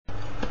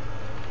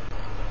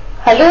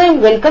Hello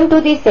and welcome to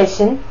the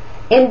session.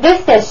 In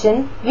this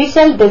session, we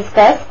shall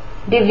discuss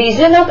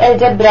division of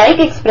algebraic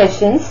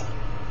expressions.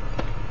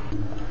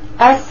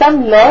 As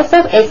some laws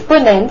of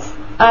exponents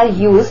are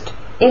used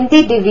in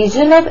the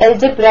division of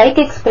algebraic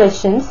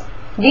expressions,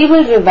 we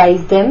will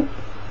revise them.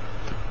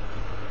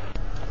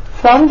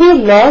 From the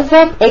laws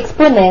of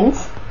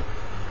exponents,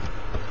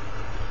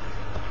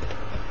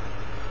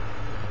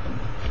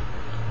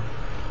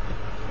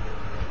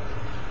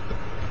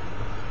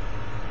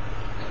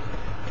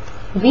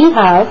 we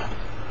have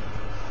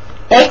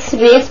x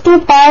raised to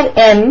power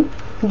m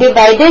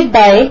divided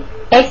by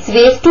x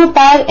raised to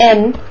power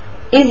n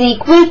is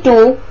equal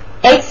to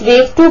x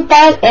raised to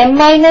power m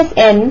minus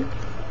n,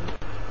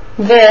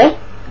 where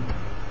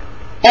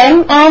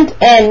m and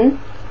n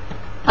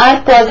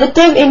are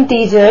positive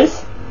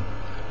integers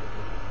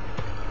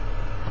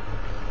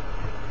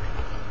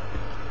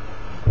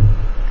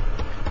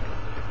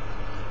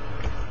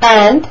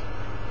and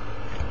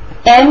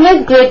m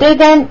is greater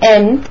than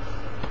n.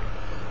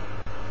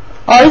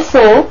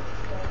 Also,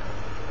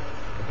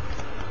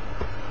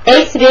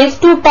 x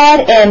raised to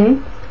power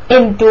m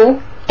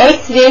into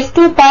x raised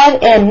to power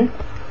n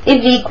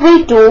is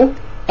equal to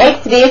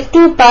x raised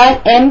to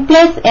power m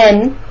plus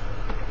n,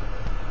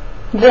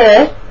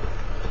 where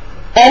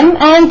m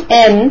and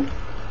n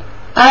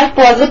are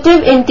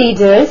positive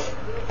integers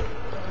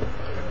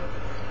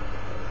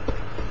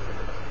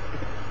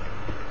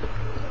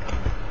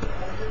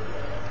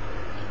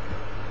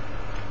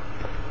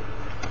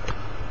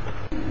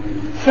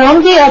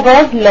From the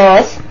above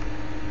laws,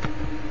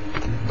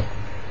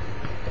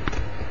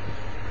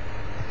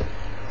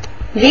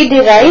 we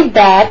derive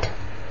that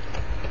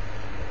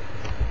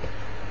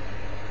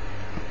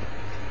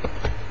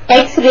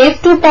x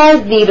raised to power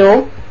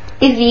 0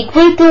 is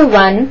equal to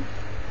 1.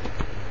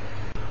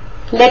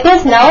 Let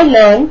us now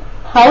learn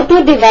how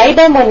to divide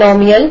a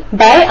monomial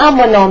by a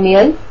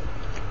monomial.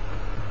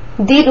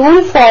 The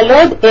rule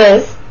followed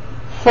is: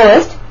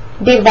 first,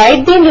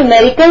 divide the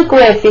numerical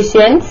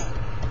coefficients.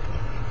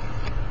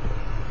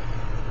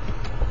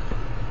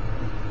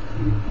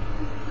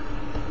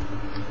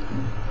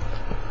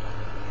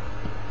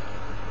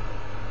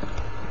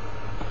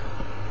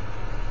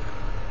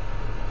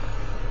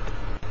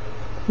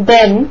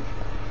 Then,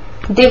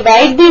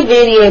 divide the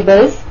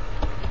variables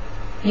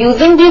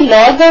using the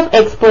laws of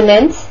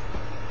exponents.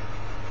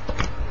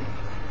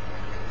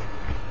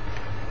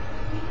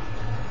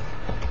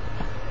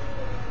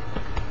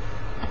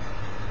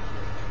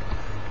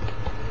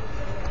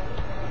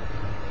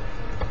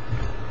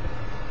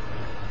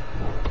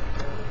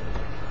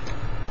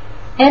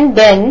 And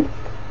then,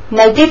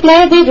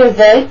 multiply the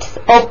results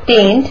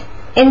obtained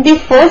in the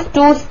first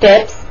two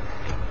steps.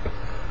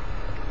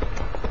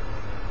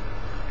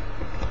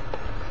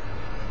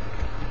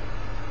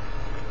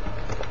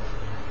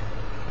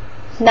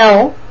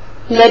 Now,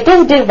 let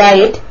us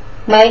divide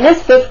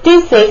minus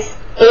 56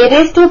 a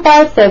raised to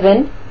power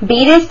 7,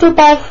 b raised to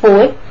power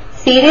 4,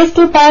 c raised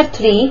to power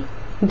 3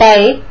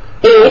 by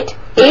 8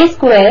 a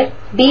square,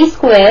 b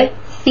square,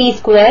 c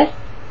square.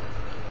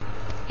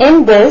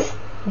 In this,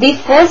 the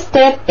first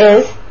step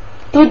is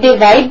to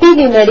divide the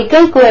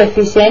numerical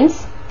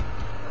coefficients.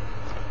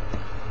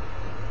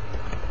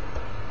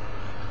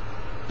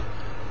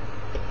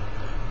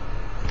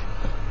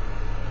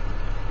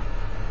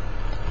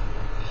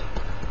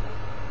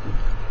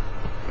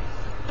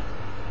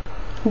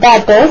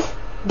 That is,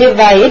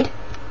 divide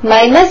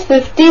minus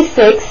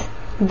 56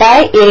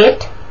 by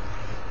 8,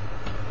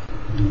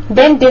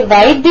 then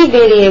divide the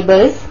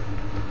variables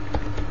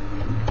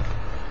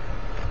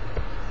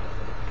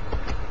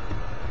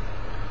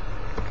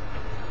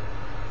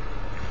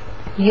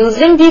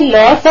using the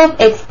laws of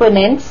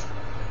exponents.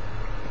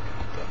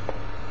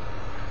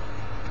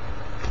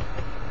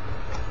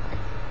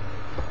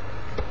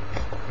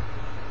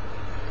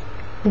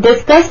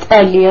 Discussed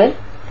earlier.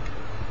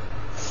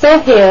 So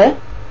here,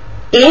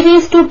 a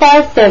raised to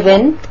power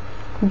 7,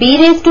 b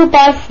raised to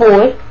power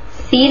 4,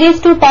 c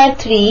raised to power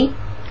 3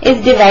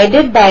 is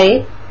divided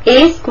by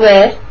a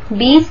square,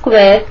 b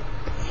square,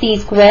 c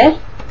square.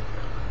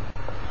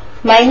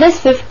 Minus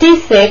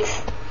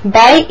 56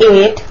 by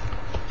 8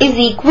 is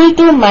equal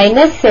to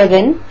minus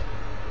 7,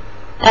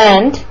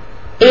 and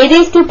a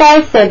raised to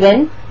power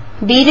 7,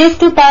 b raised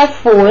to power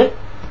 4,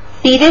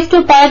 c raised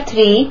to power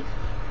 3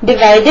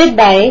 divided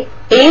by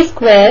a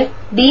square,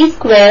 b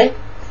square,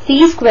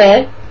 c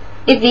square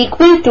is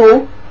equal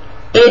to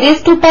a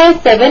raised to power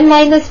 7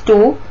 minus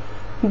 2,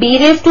 b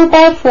raised to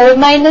power 4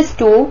 minus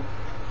 2,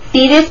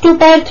 c raised to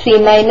power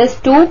 3 minus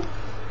 2,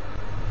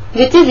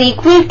 which is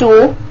equal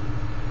to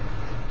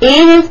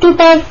a raised to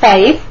power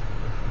 5,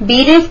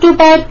 b raised to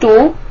power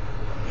 2,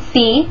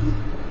 c.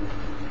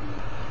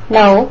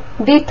 Now,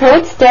 the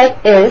third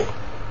step is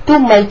to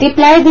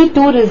multiply the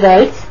two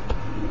results.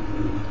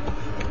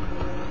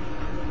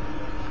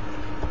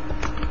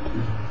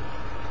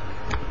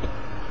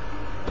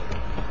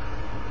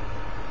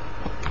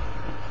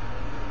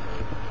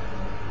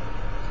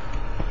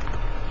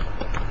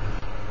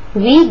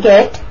 We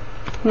get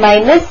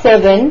minus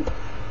 7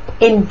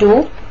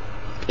 into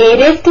a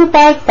raised to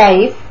power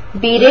 5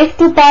 b raised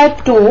to power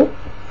 2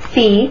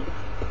 c,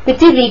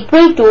 which is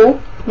equal to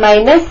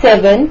minus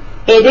 7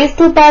 a raised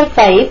to power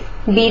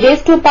 5 b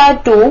raised to power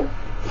 2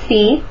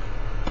 c.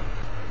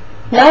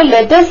 Now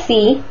let us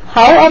see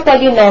how a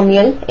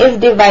polynomial is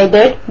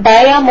divided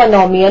by a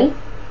monomial.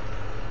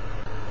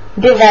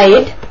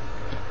 Divide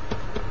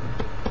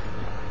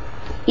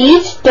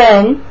each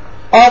term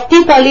of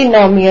the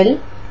polynomial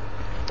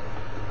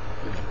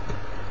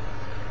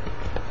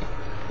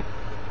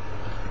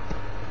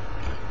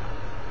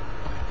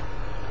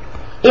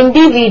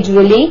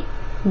individually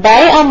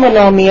by a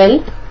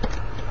monomial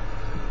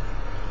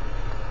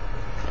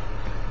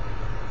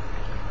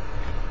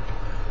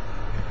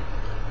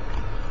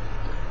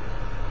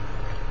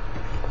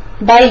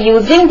by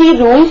using the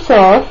rules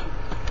of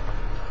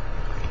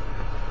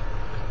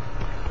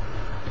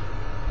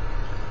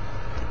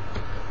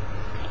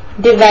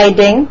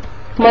dividing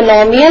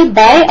monomial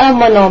by a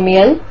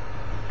monomial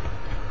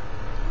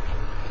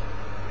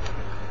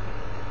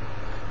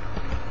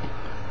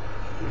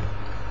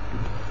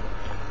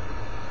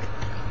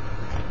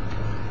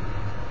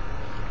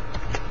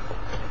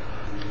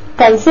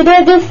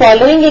Consider the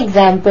following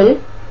example.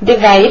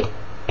 Divide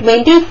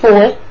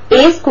 24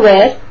 a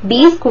square b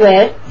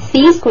square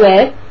c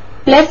square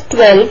plus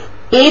 12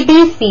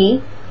 abc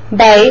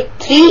by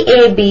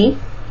 3ab.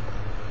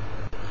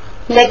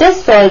 Let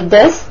us solve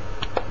this.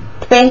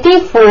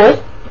 24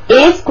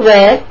 a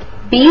square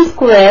b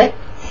square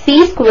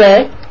c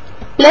square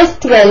plus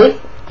 12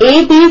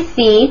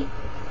 abc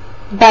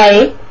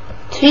by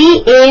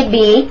 3ab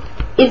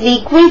is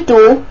equal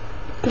to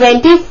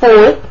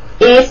 24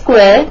 a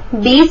square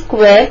b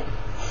square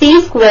c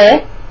square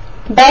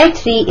by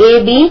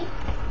 3ab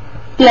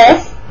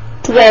plus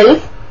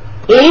 12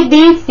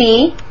 abc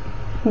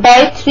by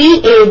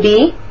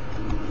 3ab,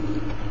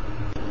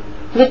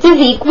 which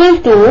is equal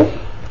to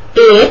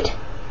 8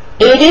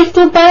 a raised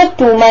to power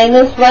 2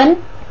 minus 1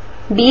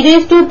 b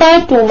raised to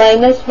power 2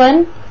 minus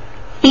 1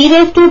 c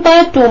raised to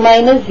power 2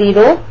 minus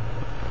 0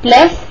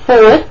 plus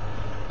 4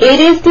 a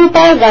raised to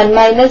power 1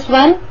 minus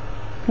 1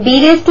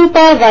 b raised to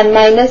power 1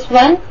 minus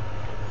 1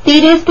 c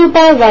raised to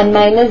power 1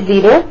 minus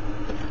 0,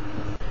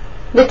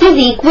 which is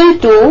equal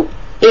to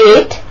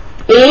 8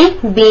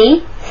 a b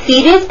c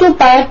raised to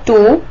power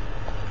 2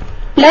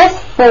 plus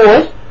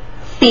 4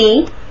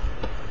 c,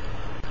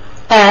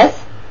 as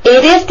a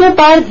raised to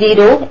power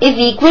 0 is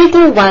equal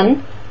to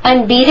 1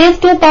 and b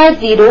raised to power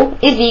 0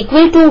 is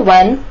equal to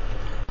 1.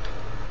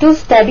 To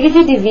study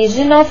the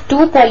division of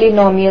two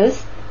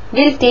polynomials,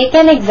 we'll take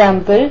an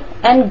example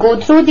and go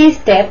through these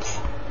steps.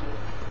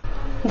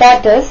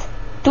 That is,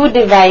 to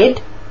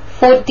divide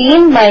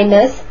 14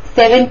 minus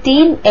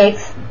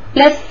 17x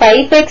plus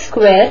 5x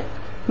square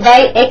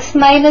by x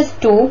minus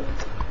 2,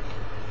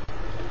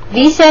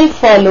 we shall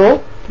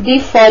follow the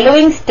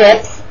following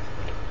steps.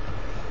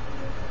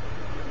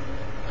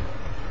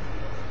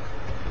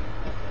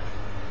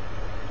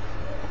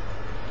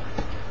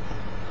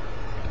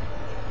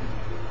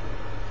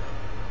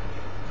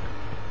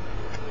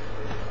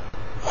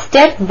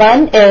 Step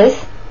 1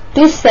 is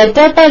to set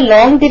up a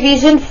long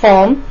division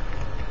form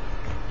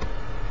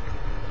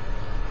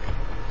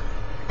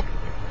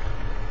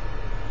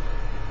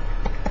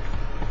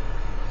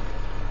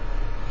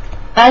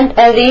and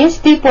arrange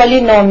the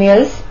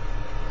polynomials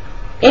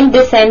in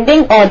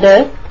descending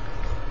order .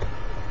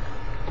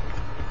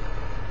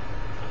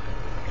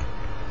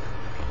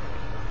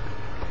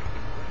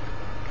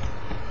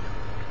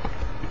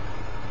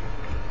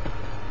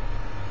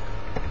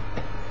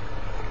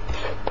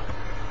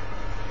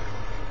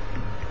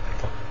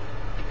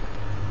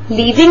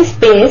 Leaving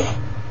space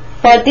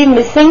for the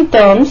missing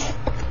terms .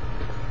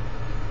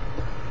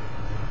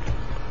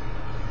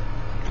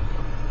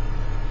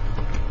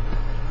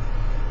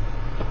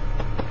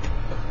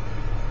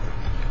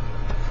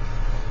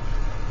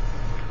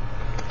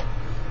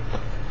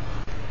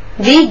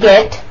 We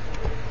get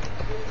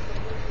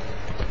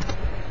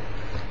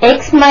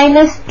x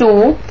minus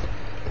 2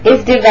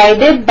 is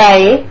divided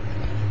by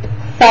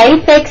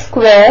 5x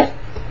square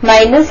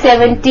minus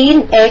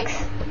 17x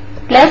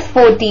plus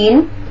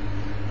 14.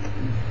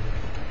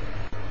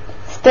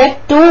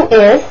 Step 2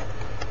 is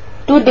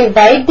to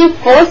divide the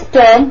first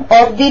term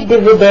of the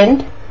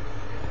dividend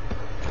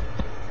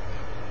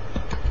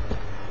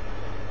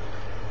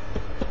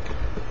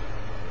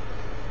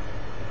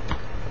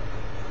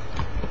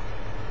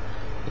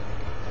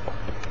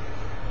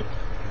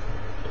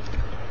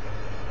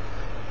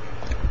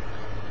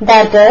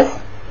that is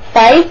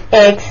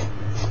 5x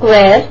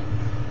square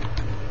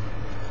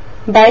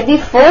by the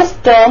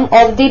first term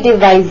of the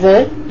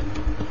divisor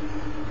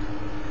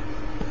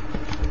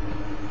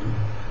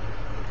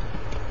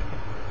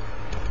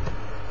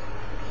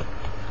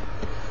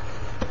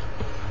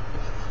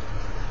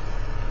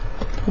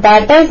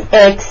that is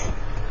x,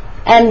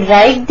 and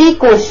write the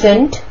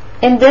quotient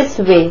in this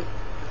way.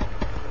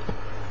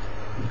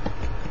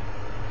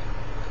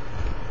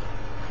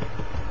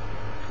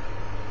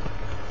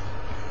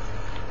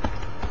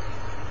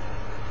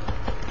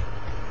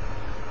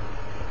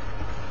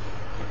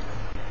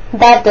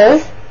 That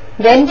is,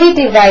 when we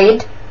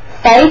divide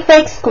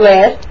 5x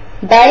square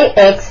by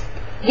x,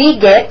 we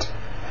get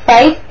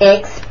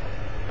 5x.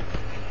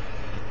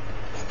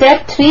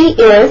 Step 3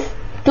 is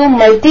to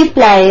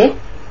multiply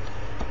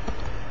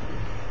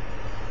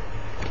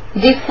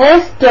the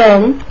first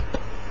term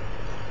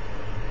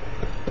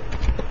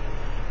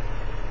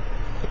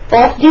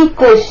of the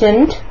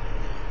quotient,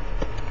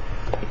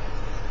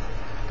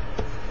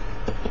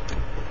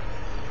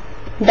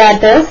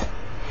 that is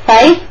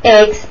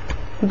 5x,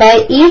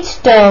 by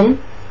each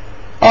term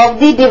of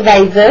the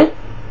divisor,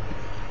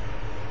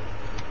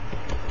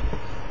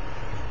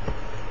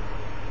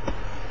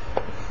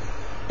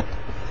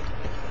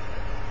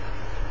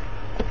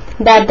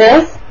 that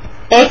is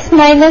x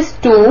minus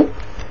 2,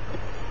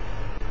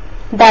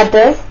 that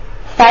is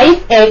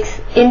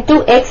 5x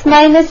into x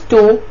minus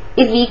 2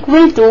 is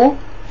equal to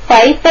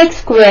 5x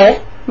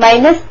square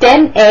minus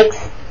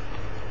 10x,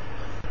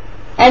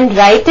 and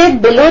write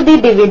it below the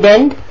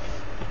dividend.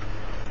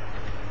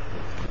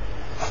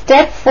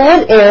 Step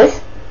 4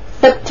 is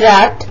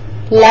subtract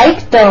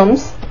like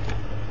terms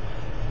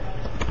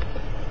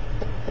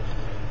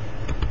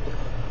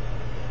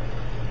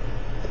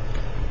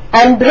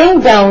and bring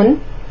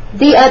down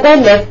the other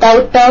left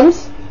out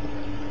terms.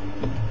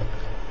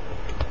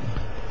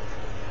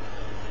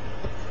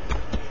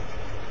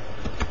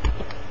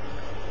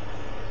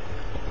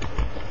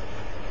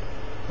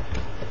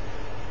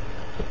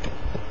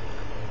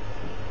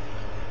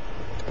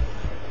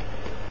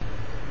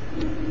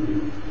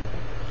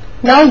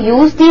 Now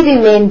use the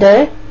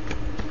remainder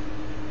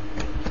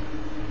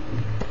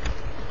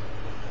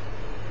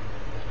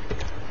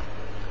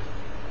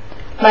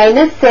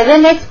minus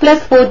 7x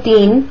plus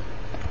 14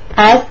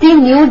 as the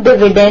new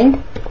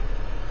dividend,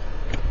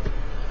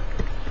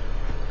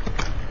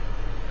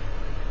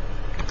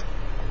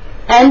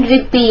 and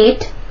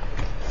repeat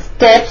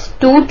steps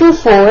 2 to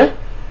 4.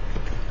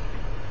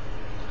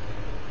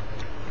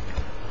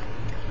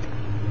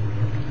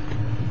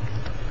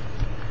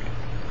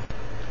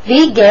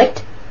 We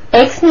get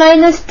x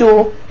minus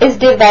 2 is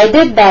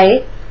divided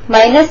by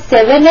minus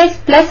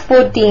 7x plus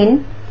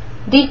 14.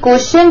 The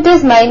quotient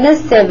is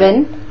minus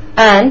 7,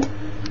 and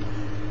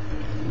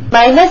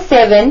minus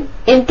 7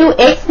 into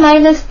x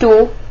minus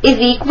 2 is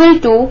equal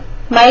to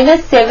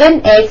minus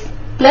 7x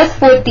plus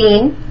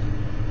 14.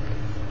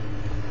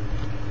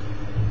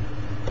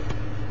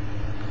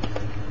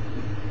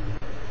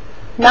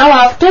 Now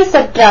after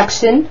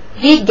subtraction,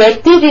 we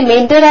get the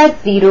remainder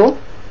as 0.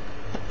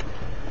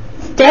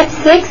 Step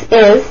 6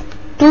 is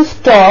to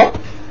stop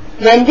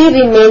when the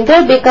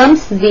remainder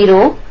becomes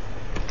 0.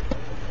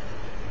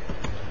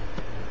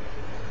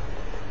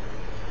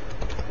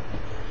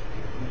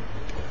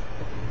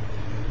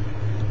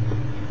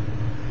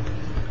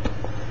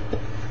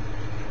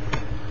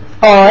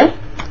 Or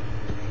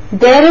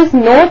there is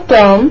no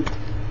term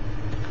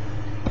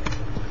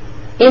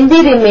in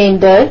the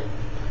remainder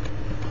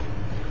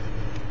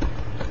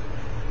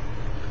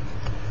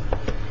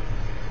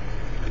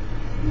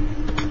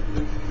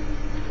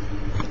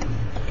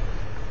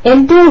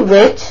into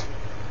which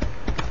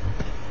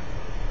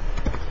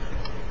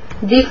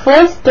the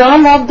first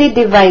term of the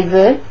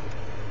divisor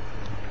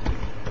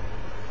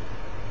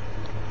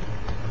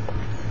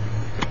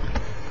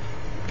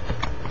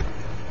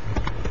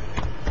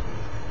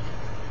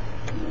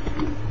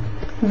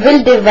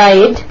will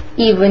divide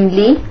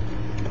evenly.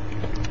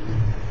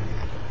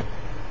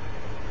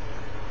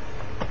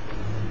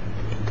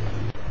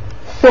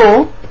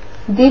 So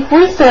the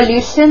full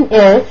solution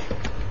is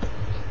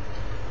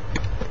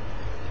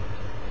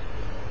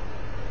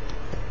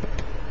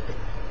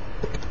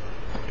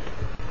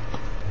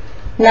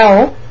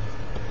now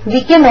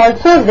we can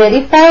also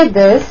verify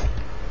this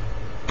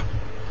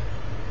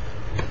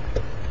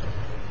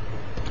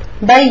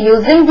by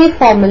using the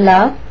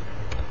formula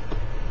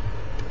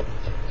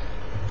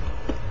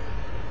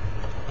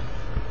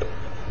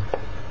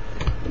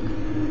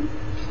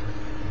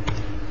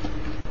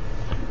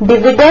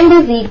dividend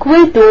is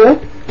equal to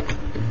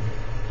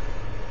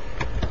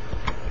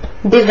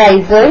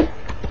divisor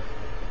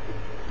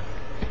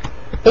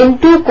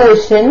into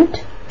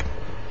quotient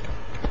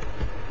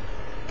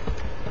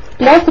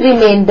plus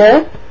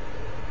remainder.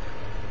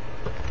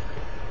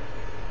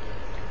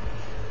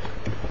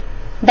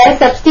 By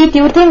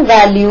substituting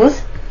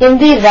values in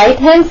the right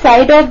hand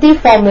side of the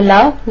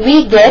formula,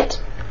 we get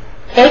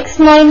x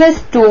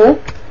minus 2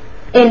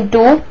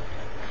 into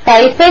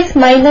 5x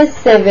minus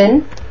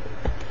 7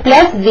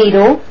 plus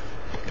 0,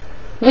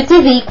 which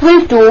is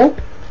equal to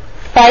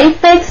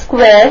 5x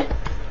square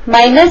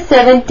minus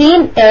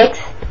 17x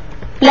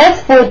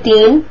plus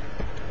 14,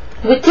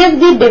 which is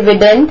the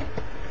dividend.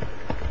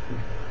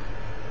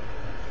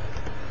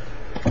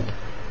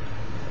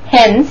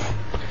 Hence,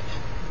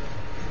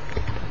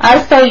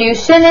 our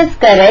solution is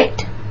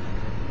correct.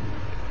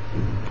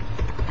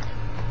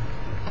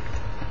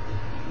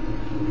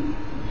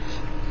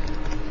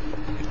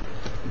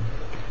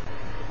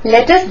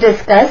 Let us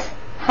discuss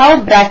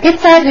how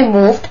brackets are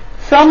removed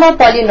from a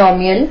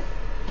polynomial.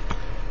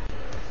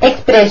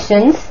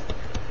 Expressions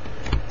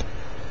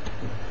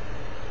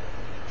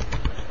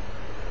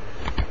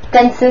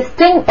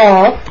consisting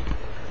of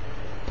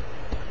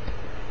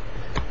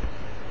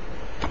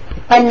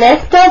A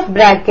nest of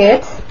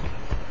brackets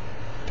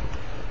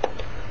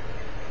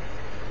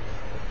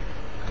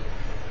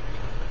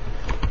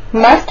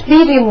must be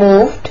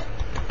removed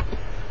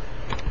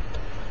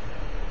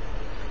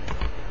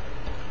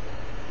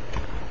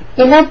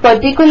in a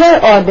particular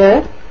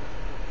order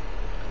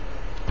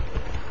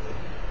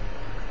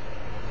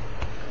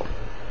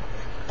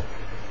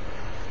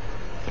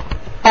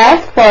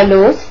as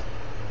follows: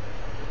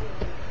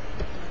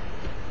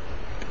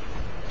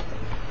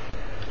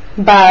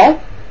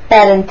 bar,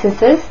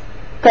 parenthesis,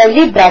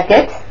 curly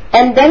brackets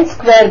and then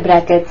square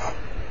brackets.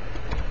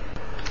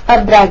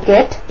 A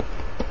bracket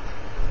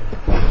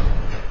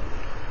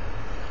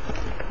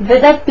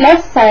with a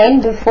plus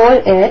sign before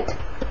it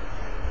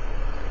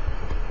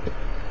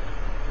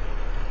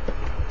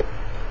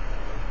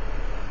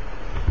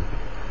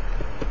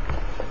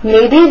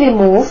may be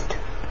removed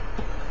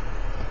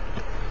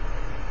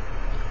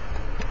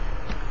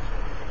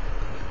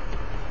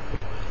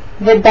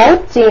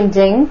without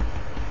changing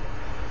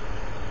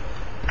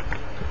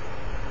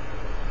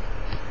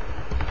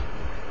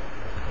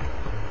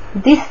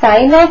the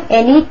sign of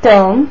any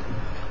term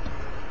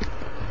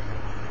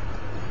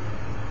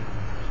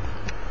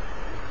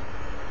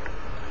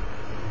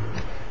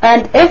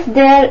and if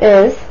there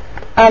is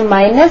a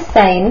minus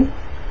sign,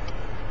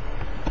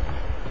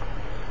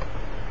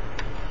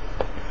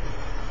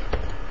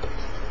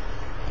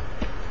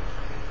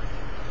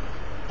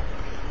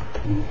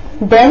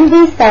 then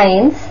the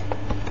signs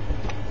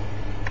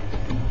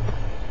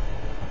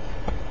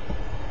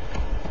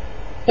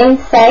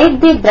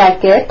inside the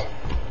bracket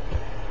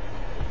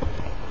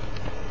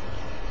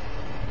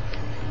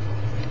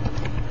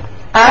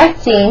are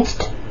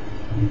changed.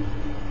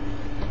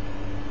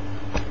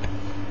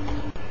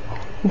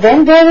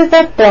 When there is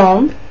a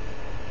term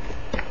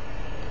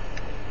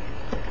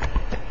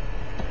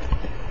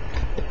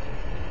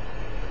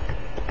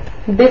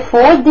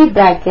before the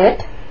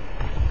bracket,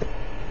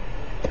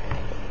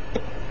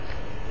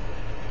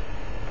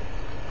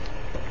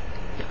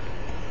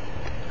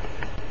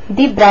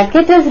 the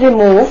bracket is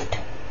removed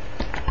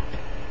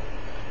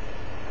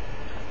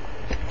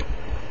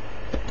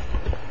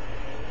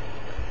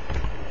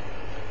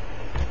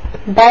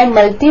by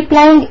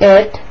multiplying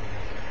it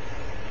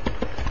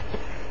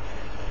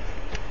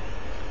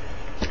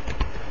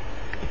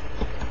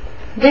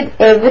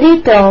with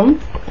every term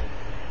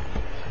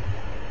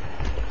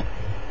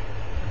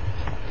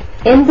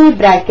in the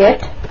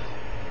bracket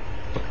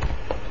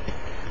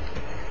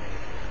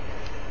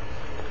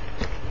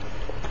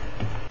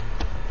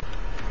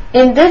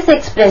In this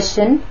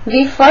expression,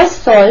 we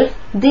first solve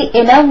the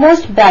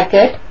innermost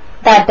bracket,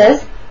 that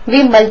is,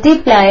 we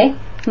multiply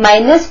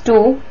minus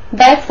 2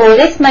 by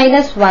 4x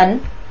minus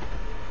 1,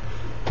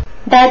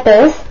 that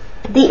is,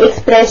 the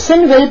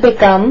expression will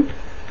become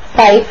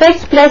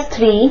 5x plus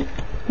 3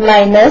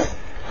 minus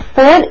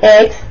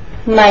 4x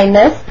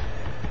minus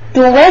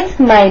 2x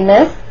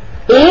minus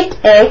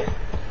 8x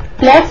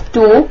plus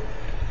 2.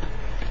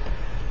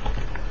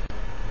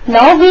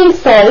 Now we will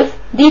solve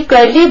the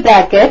curly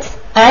brackets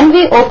and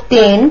we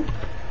obtain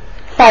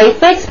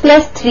 5x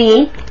plus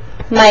 3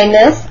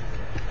 minus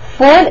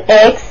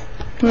 4x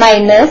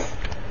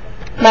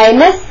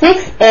minus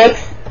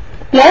 6x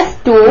plus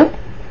 2.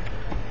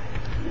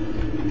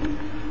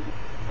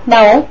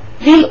 Now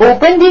we will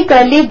open the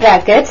curly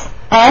brackets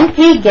and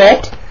we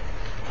get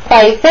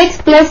 5x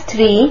plus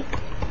 3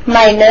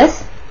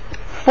 minus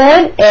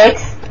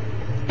 4x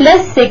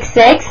plus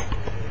 6x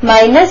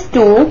minus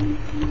 2.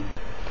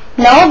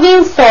 Now we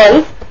will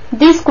solve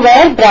the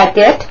square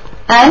bracket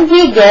and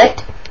we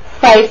get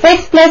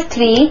 5x plus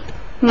 3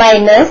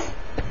 minus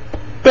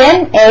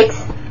 10x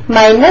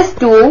minus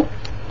 2,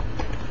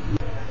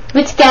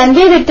 which can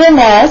be written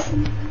as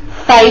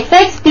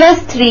 5x plus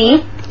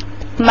 3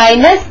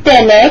 minus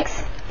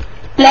 10x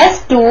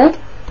plus 2.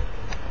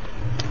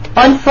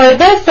 On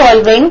further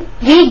solving,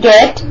 we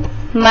get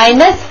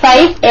minus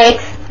 5x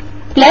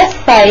plus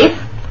 5.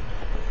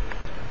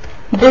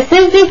 This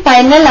is the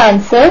final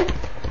answer.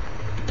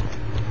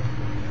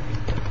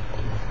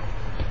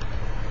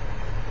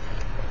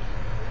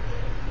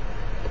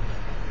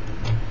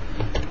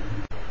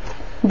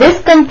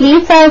 This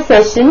completes our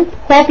session.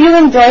 Hope you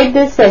enjoyed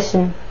this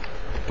session.